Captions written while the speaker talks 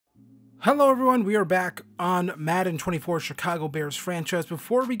Hello everyone, we are back on Madden 24 Chicago Bears franchise.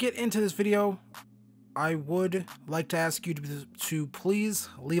 Before we get into this video, I would like to ask you to please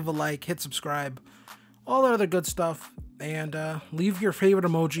leave a like, hit subscribe, all that other good stuff, and leave your favorite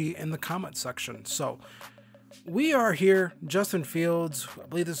emoji in the comment section. So, we are here, Justin Fields. I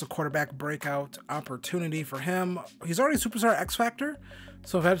believe this is a quarterback breakout opportunity for him. He's already Superstar X Factor,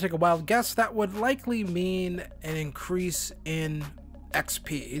 so if I had to take a wild guess, that would likely mean an increase in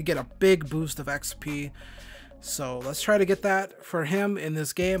XP. You'd get a big boost of XP. So let's try to get that for him in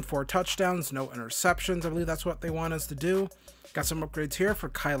this game. 4 touchdowns, no interceptions. I believe that's what they want us to do. Got some upgrades here for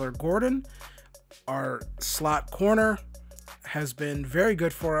Kyler Gordon. Our slot corner has been very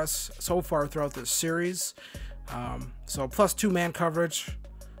good for us so far throughout this series. So plus 2 man coverage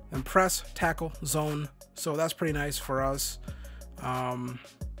and press, tackle, zone. So that's pretty nice for us. We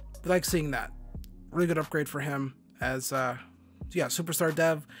like seeing that. Really good upgrade for him as yeah, superstar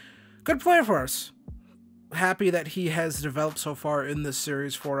dev. Good player for us. Happy that he has developed so far in this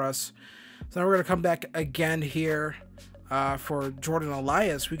series for us. So now we're going to come back again here for Jordan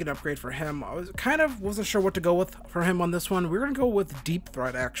Elias. We can upgrade for him. I wasn't sure what to go with for him on this one. We're going to go with deep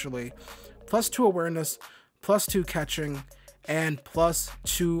threat, actually. Plus 2 awareness, plus 2 catching, and plus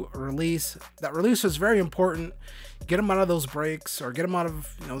 2 release. That release is very important. Get him out of those breaks, or get him out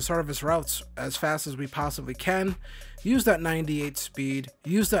of the start of his routes as fast as we possibly can. Use that 98 speed,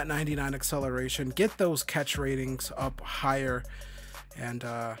 use that 99 acceleration, get those catch ratings up higher, and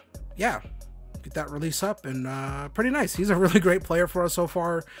yeah, get that release up, and pretty nice. He's a really great player for us so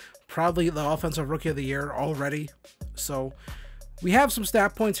far, probably the offensive rookie of the year already. So we have some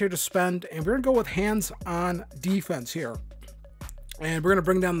stat points here to spend, and we're gonna go with hands-on defense here, and we're gonna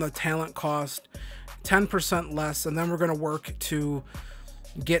bring down the talent cost 10% less, and then we're gonna work to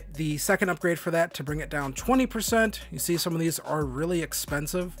get the second upgrade for that to bring it down 20%. You see some of these are really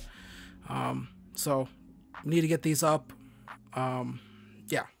expensive, so we need to get these up.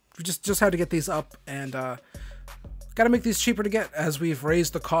 Yeah, we just had to get these up, and got to make these cheaper to get as we've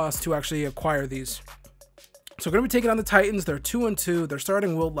raised the cost to actually acquire these. So we're going to be taking on the Titans. They're 2-2. They're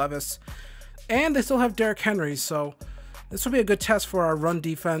starting Will Levis, and they still have Derrick Henry, so this will be a good test for our run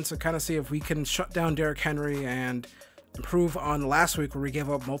defense and kind of see if we can shut down Derrick Henry and improve on last week where we gave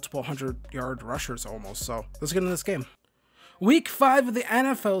up multiple 100-yard rushers almost. So let's get into this game. Week 5 of the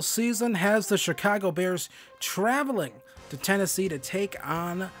NFL season has the Chicago Bears traveling to Tennessee to take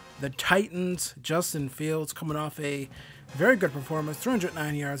on the Titans. Justin Fields coming off a very good performance,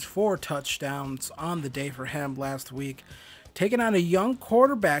 309 yards, 4 touchdowns on the day for him last week. Taking on a young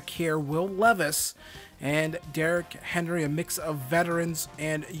quarterback here, Will Levis, and Derrick Henry, a mix of veterans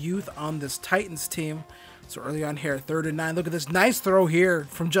and youth on this Titans team. So early on here, 3rd and 9. Look at this nice throw here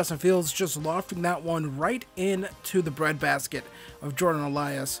from Justin Fields, just lofting that one right into the breadbasket of Jordan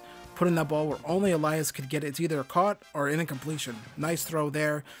Elias, putting that ball where only Elias could get it. It's either caught or an incompletion. Nice throw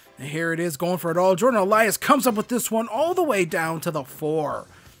there. And here it is, going for it all. Jordan Elias comes up with this one all the way down to the 4.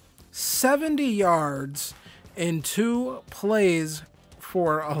 70 yards in 2 plays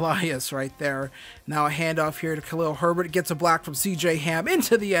for Elias right there. Now a handoff here to Khalil Herbert. Gets a block from CJ Ham.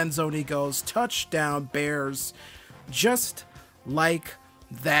 Into the end zone he goes. Touchdown Bears. Just like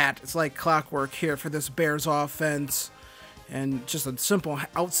that. It's like clockwork here for this Bears offense. And just a simple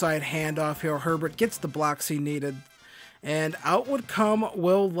outside handoff here. Herbert gets the blocks he needed. And out would come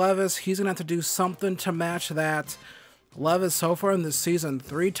Will Levis. He's going to have to do something to match that. Levis so far in this season,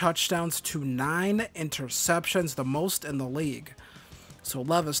 3 touchdowns to 9 interceptions, the most in the league. So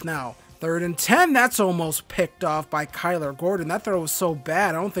Levis now, 3rd and 10. That's almost picked off by Kyler Gordon. That throw was so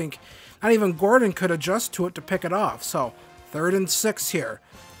bad, I don't think not even Gordon could adjust to it to pick it off. So 3rd and 6 here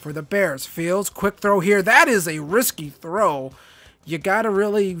for the Bears. Fields, quick throw here. That is a risky throw. You got to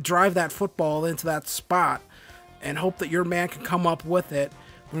really drive that football into that spot and hope that your man can come up with it.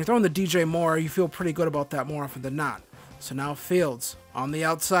 When you're throwing the DJ Moore, you feel pretty good about that more often than not. So now Fields on the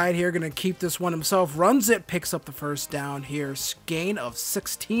outside here, going to keep this one himself. Runs it, picks up the first down here. Gain of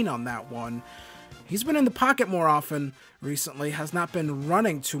 16 on that one. He's been in the pocket more often recently. Has not been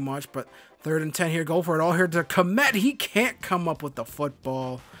running too much, but 3rd and 10 here. Go for it all here to Komet. He can't come up with the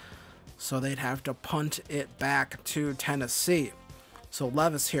football, so they'd have to punt it back to Tennessee. So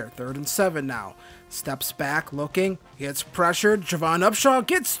Levis here, 3rd and 7 now. Steps back, looking, gets pressured. Javon Upshaw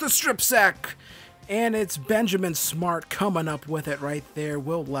gets the strip sack. And it's Benjamin Smart coming up with it right there.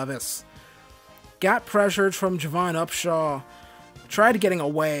 Will Levis got pressured from Javon Upshaw, tried getting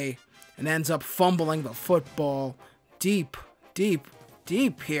away, and ends up fumbling the football deep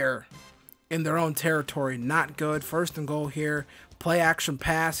here in their own territory. Not good. 1st and goal here. Play action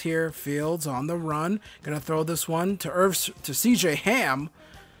pass here. Fields on the run. Gonna throw this one to CJ Ham.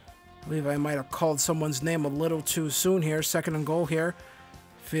 I believe I might have called someone's name a little too soon here. Second and goal here.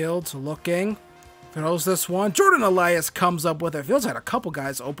 Fields looking. Throws this one. Jordan Elias comes up with it. Fields had a couple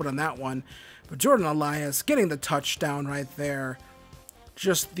guys open on that one. But Jordan Elias getting the touchdown right there.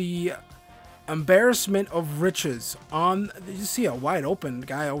 Just the embarrassment of riches. You see a wide open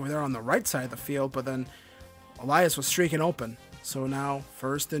guy over there on the right side of the field. But then Elias was streaking open. So now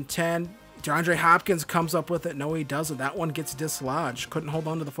 1st and 10. DeAndre Hopkins comes up with it. No, he doesn't. That one gets dislodged. Couldn't hold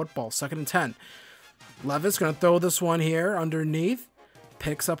on to the football. 2nd and 10. Levis going to throw this one here underneath.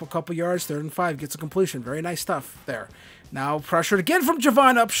 Picks up a couple yards. 3rd and 5. Gets a completion. Very nice stuff there. Now pressured again from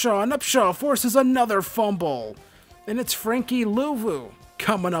Javon Upshaw. And Upshaw forces another fumble. And it's Frankie Louvu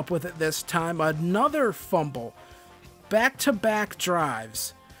coming up with it this time. Another fumble. Back-to-back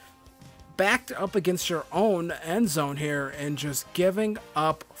drives. Backed up against your own end zone here and just giving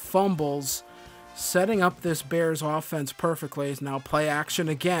up fumbles, setting up this Bears offense perfectly. Now play action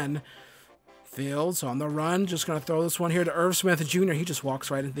again. Fields on the run, just going to throw this one here to Irv Smith Jr. He just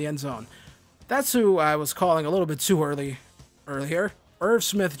walks right into the end zone. That's who I was calling a little bit too earlier. Irv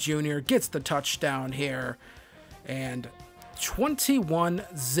Smith Jr. gets the touchdown here, and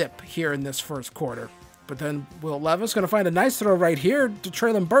 21-zip here in this first quarter. But then Will Levis going to find a nice throw right here to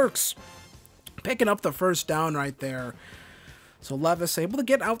Treylon Burks, picking up the first down right there. So Levis able to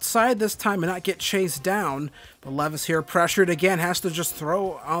get outside this time and not get chased down. But Levis here pressured again, has to just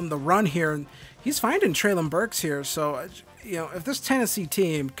throw on the run here. He's finding Treylon Burks here. So, you know, if this Tennessee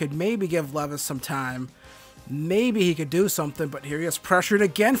team could maybe give Levis some time, maybe he could do something. But here he is pressured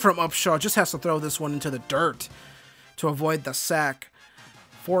again from Upshaw. Just has to throw this one into the dirt to avoid the sack.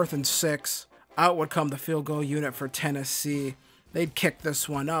 4th and 6. Out would come the field goal unit for Tennessee. They'd kick this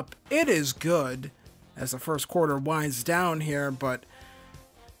one up. It is good as the first quarter winds down here, but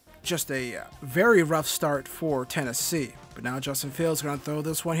just a very rough start for Tennessee. But now Justin Fields going to throw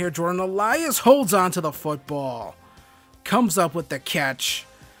this one here. Jordan Elias holds on to the football. Comes up with the catch.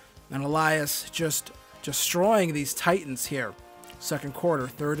 And Elias just destroying these Titans here. Second quarter,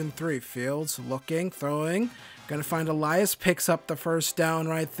 3rd and 3. Fields looking, throwing. Going to find Elias. Picks up the first down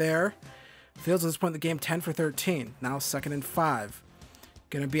right there. Fields at this point in the game 10 for 13. Now 2nd and 5.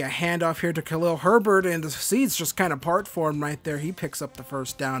 Going to be a handoff here to Khalil Herbert, and the seeds just kind of part for him right there. He picks up the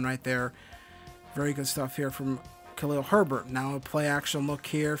first down right there. Very good stuff here from Khalil Herbert. Now a play action look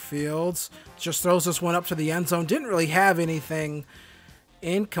here. Fields just throws this one up to the end zone. Didn't really have anything.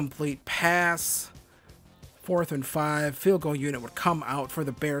 Incomplete pass. 4th and 5. Field goal unit would come out for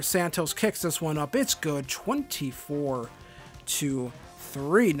the Bears. Santos kicks this one up. It's good. 24-3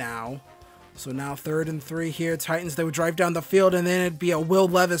 now. So now 3rd and 3 here. Titans, they would drive down the field, and then it'd be a Will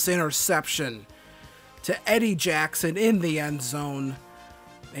Levis interception to Eddie Jackson in the end zone.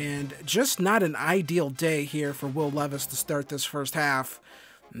 And just not an ideal day here for Will Levis to start this first half.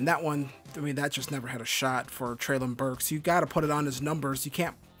 And that one, I mean, that just never had a shot for Treylon Burks. You got to put it on his numbers. You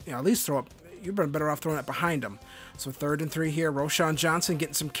can't, you know, at least throw it. You've been better off throwing it behind him. So 3rd and 3 here. Roschon Johnson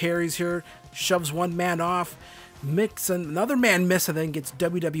getting some carries here. Shoves one man off. Mixon, another man miss, and then gets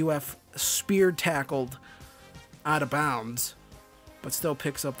WWF spear tackled out of bounds, but still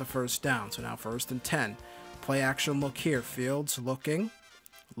picks up the first down. So now 1st and 10. Play action look here. Fields looking.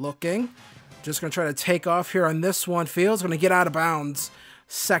 Just going to try to take off here on this one. Fields going to get out of bounds.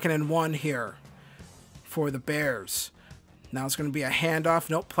 2nd and 1 here for the Bears. Now it's going to be a handoff.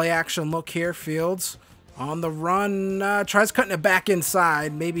 Nope, play action look here. Fields on the run, tries cutting it back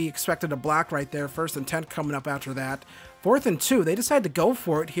inside. Maybe expected a block right there. 1st and 10 coming up after that. 4th and 2. They decide to go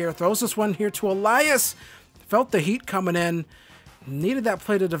for it here. Throws this one here to Elias. Felt the heat coming in. Needed that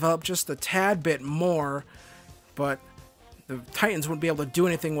play to develop just a tad bit more. But the Titans wouldn't be able to do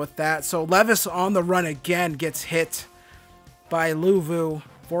anything with that. So Levis on the run again gets hit by Louvu.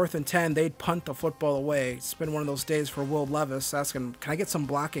 4th and 10. They'd punt the football away. It's been one of those days for Will Levis. Asking, can I get some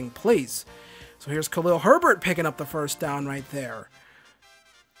blocking, please? So here's Khalil Herbert picking up the first down right there.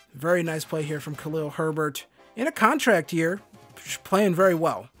 Very nice play here from Khalil Herbert. In a contract year, playing very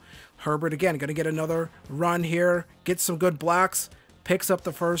well. Herbert, again, going to get another run here. Gets some good blocks. Picks up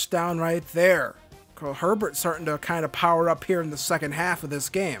the first down right there. Khalil Herbert starting to kind of power up here in the second half of this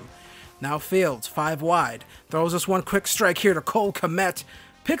game. Now Fields, 5 wide. Throws this one quick strike here to Cole Kmet.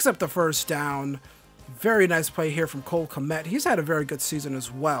 Picks up the first down. Very nice play here from Cole Kmet. He's had a very good season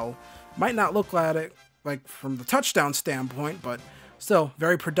as well. Might not look at it like from the touchdown standpoint, but still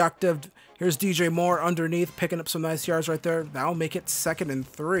very productive. Here's DJ Moore underneath, picking up some nice yards right there. That'll make it 2nd and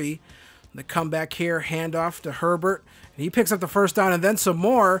 3. The comeback here, handoff to Herbert. And he picks up the first down and then some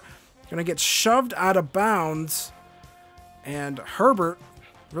more. Going to get shoved out of bounds. And Herbert,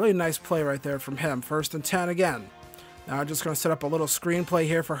 really nice play right there from him. 1st and 10 again. Now just going to set up a little screenplay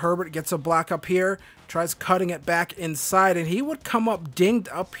here for Herbert. Gets a block up here. Tries cutting it back inside. And he would come up dinged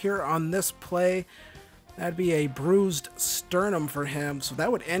up here on this play. That'd be a bruised sternum for him. So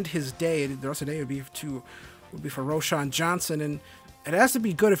that would end his day. The rest of the day would be for Roschon Johnson. And it has to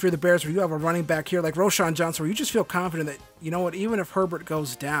be good if you're the Bears where you have a running back here like Roschon Johnson where you just feel confident that, you know what, even if Herbert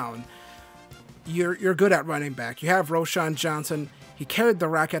goes down, you're good at running back. You have Roschon Johnson. He carried the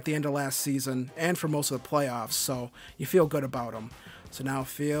rock at the end of last season and for most of the playoffs, so you feel good about him. So now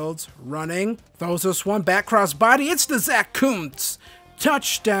Fields running, throws this one, back cross body. It's the Zach Kuntz.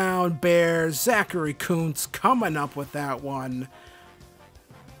 Touchdown Bears. Zachary Kuntz coming up with that one.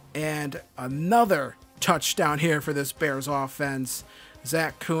 And another touchdown here for this Bears offense.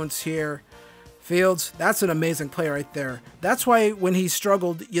 Zach Kuntz here. Fields, that's an amazing play right there. That's why when he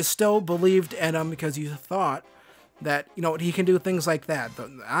struggled, you still believed in him because you thought that, you know, he can do things like that.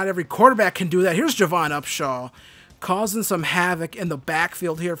 Not every quarterback can do that. Here's Javon Upshaw causing some havoc in the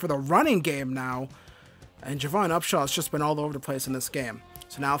backfield here for the running game now. And Javon Upshaw has just been all over the place in this game.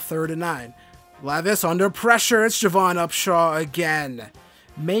 So now 3rd and 9. Levis under pressure. It's Javon Upshaw again.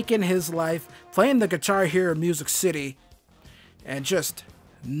 Making his life, playing the guitar here in Music City. And just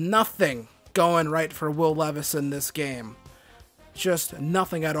nothing going right for Will Levis in this game. Just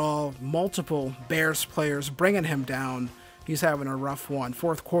nothing at all. Multiple Bears players bringing him down. He's having a rough one.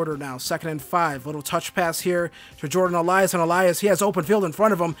 4th quarter now, 2nd and 5. Little touch pass here to Jordan Elias. And Elias, he has open field in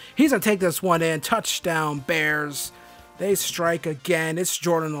front of him. He's going to take this one in. Touchdown, Bears. They strike again. It's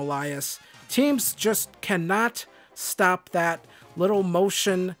Jordan Elias. Teams just cannot stop that little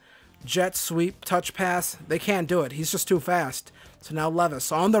motion jet sweep touch pass. They can't do it. He's just too fast. So now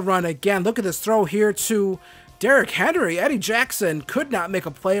Levis on the run again. Look at this throw here to Derrick Henry. Eddie Jackson could not make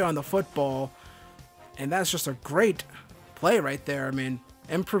a play on the football. And that's just a great play right there. I mean,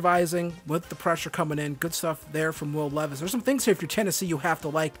 improvising with the pressure coming in. Good stuff there from Will Levis. There's some things here if you're Tennessee you have to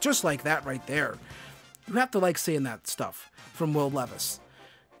like, just like that right there. You have to like seeing that stuff from Will Levis.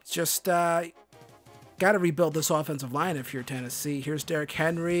 Just got to rebuild this offensive line if you're Tennessee. Here's Derrick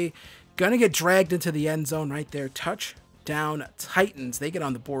Henry. Gonna get dragged into the end zone right there. Touchdown Titans. They get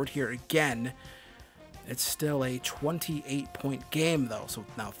on the board here again. It's still a 28-point game, though. So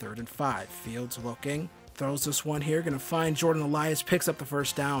now 3rd and 5. Fields looking. Throws this one here. Going to find Jordan Elias. Picks up the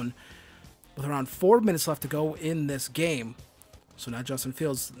first down with around 4 minutes left to go in this game. So now Justin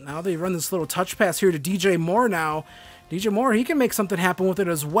Fields. Now they run this little touch pass here to DJ Moore now. DJ Moore, he can make something happen with it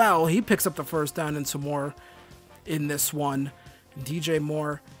as well. He picks up the first down and some more in this one. And DJ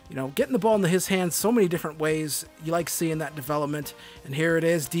Moore, you know, getting the ball into his hands so many different ways. You like seeing that development. And here it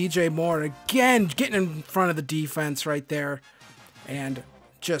is, DJ Moore again getting in front of the defense right there. And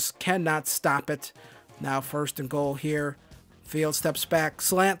just cannot stop it. Now 1st and goal here. Field steps back,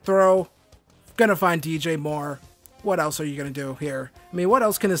 slant throw. Gonna find DJ Moore. What else are you gonna do here? I mean, what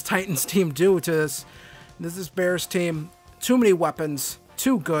else can this Titans team do to this? This is Bears team. Too many weapons.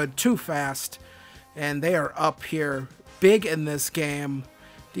 Too good. Too fast. And they are up here big in this game.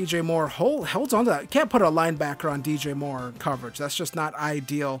 DJ Moore holds on to that. You can't put a linebacker on DJ Moore coverage. That's just not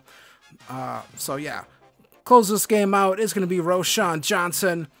ideal. So, yeah. Close this game out. It's going to be Roschon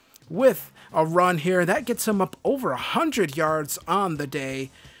Johnson with a run here. That gets him up over 100 yards on the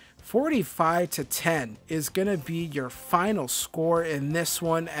day. 45-10 is going to be your final score in this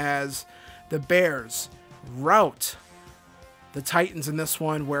one as the Bears rout the Titans in this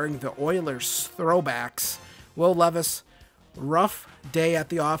one wearing the Oilers throwbacks. Will Levis, rough day at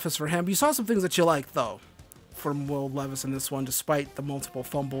the office for him. You saw some things that you liked, though, from Will Levis in this one, despite the multiple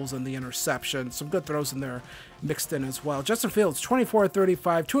fumbles and the interception. Some good throws in there mixed in as well. Justin Fields,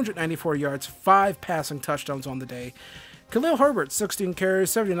 24-35, 294 yards, 5 passing touchdowns on the day. Khalil Herbert, 16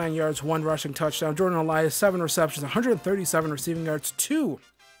 carries, 79 yards, 1 rushing touchdown. Jordan Elias, 7 receptions, 137 receiving yards, 2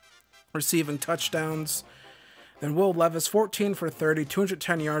 receiving touchdowns. Then Will Levis, 14 for 30,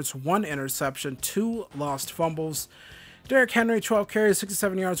 210 yards, 1 interception, 2 lost fumbles. Derrick Henry, 12 carries,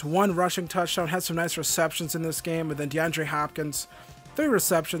 67 yards, 1 rushing touchdown. Had some nice receptions in this game. And then DeAndre Hopkins, 3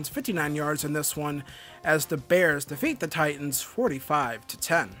 receptions, 59 yards in this one as the Bears defeat the Titans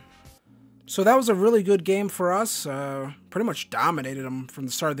 45-10. So that was a really good game for us. Pretty much dominated them from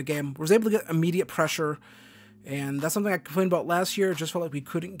the start of the game. Was able to get immediate pressure. And that's something I complained about last year. Just felt like we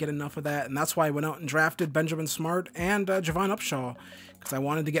couldn't get enough of that. And that's why I went out and drafted Benjamin Smart and Javon Upshaw. Because I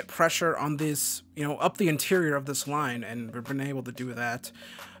wanted to get pressure on this, you know, up the interior of this line. And we've been able to do that.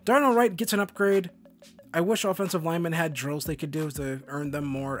 Darnell Wright gets an upgrade. I wish offensive linemen had drills they could do to earn them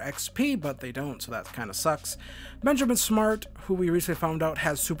more XP, but they don't, so that kind of sucks. Benjamin Smart, who we recently found out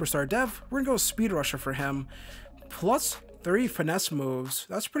has superstar dev. We're going to go speed rusher for him. Plus 3 finesse moves.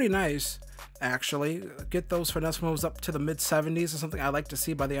 That's pretty nice, actually. Get those finesse moves up to the mid-70s is something I like to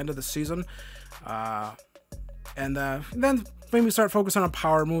see by the end of the season. And then maybe start focusing on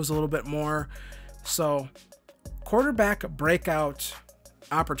power moves a little bit more. So quarterback breakout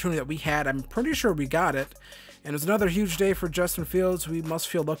opportunity that we had, I'm pretty sure we got it. And it's another huge day for Justin Fields. We must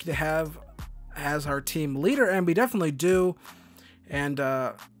feel lucky to have as our team leader, and we definitely do. And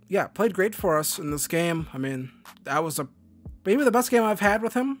yeah, played great for us in this game. I mean, that was maybe the best game I've had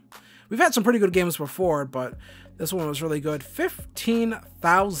with him. We've had some pretty good games before, but this one was really good.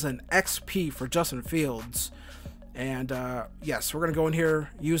 15,000 XP for Justin Fields. And yes, we're going to go in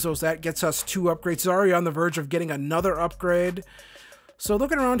here, use those. That gets us 2 upgrades. He's already on the verge of getting another upgrade. So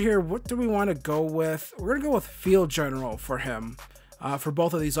looking around here, what do we want to go with? We're going to go with Field General for him, for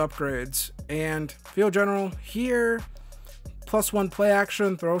both of these upgrades. And Field General here, +1 play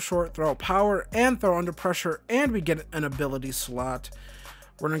action, throw short, throw power, and throw under pressure, and we get an ability slot.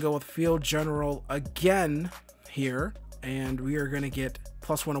 We're going to go with Field General again here, and we are going to get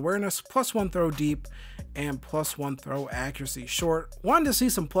 +1 awareness, +1 throw deep, and +1 throw accuracy short. Wanted to see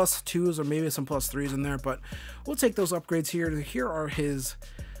some +2s or maybe some +3s in there, but we'll take those upgrades here. Here are his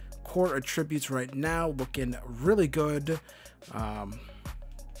core attributes right now, looking really good.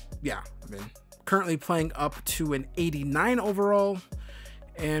 Yeah, I mean, currently playing up to an 89 overall,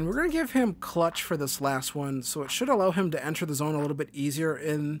 and we're going to give him clutch for this last one, so it should allow him to enter the zone a little bit easier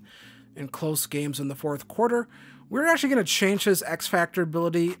in close games in the 4th quarter. We're actually going to change his X Factor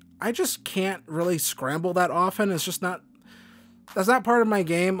ability. I just can't really scramble that often. It's just not, that's not part of my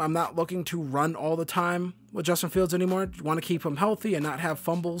game. I'm not looking to run all the time with Justin Fields anymore. I want to keep him healthy and not have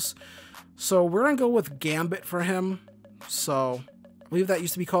fumbles. So we're going to go with Gambit for him. So I believe that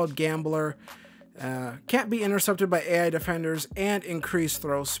used to be called Gambler. Can't be intercepted by AI defenders and increase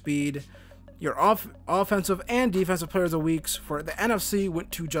throw speed. Your offensive and defensive players of the weeks for the NFC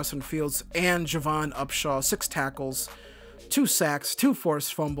went to Justin Fields and Javon Upshaw. 6 tackles, 2 sacks, 2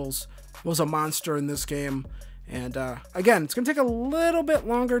 forced fumbles. Was a monster in this game. And again, it's going to take a little bit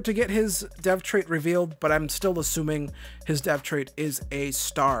longer to get his dev trait revealed, but I'm still assuming his dev trait is a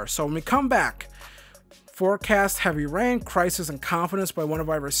star. So when we come back, forecast heavy rain, crisis, and confidence by one of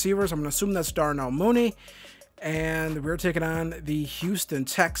our receivers. I'm going to assume that's Darnell Mooney. And we're taking on the Houston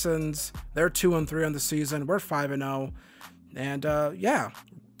Texans. They're 2-3 on the season. We're 5-0. And yeah,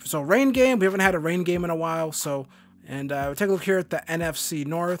 so rain game. We haven't had a rain game in a while. So, and take a look here at the NFC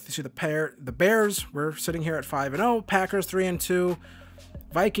North. You see the Bears. We're sitting here at 5-0. Packers 3-2.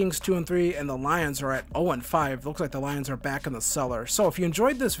 Vikings 2-3, and the Lions are at 0-5. Looks like the Lions are back in the cellar. So if you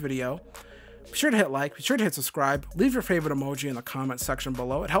enjoyed this video, be sure to hit like, be sure to hit subscribe, leave your favorite emoji in the comment section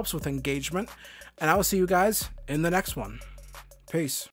below. It helps with engagement. And I will see you guys in the next one. Peace.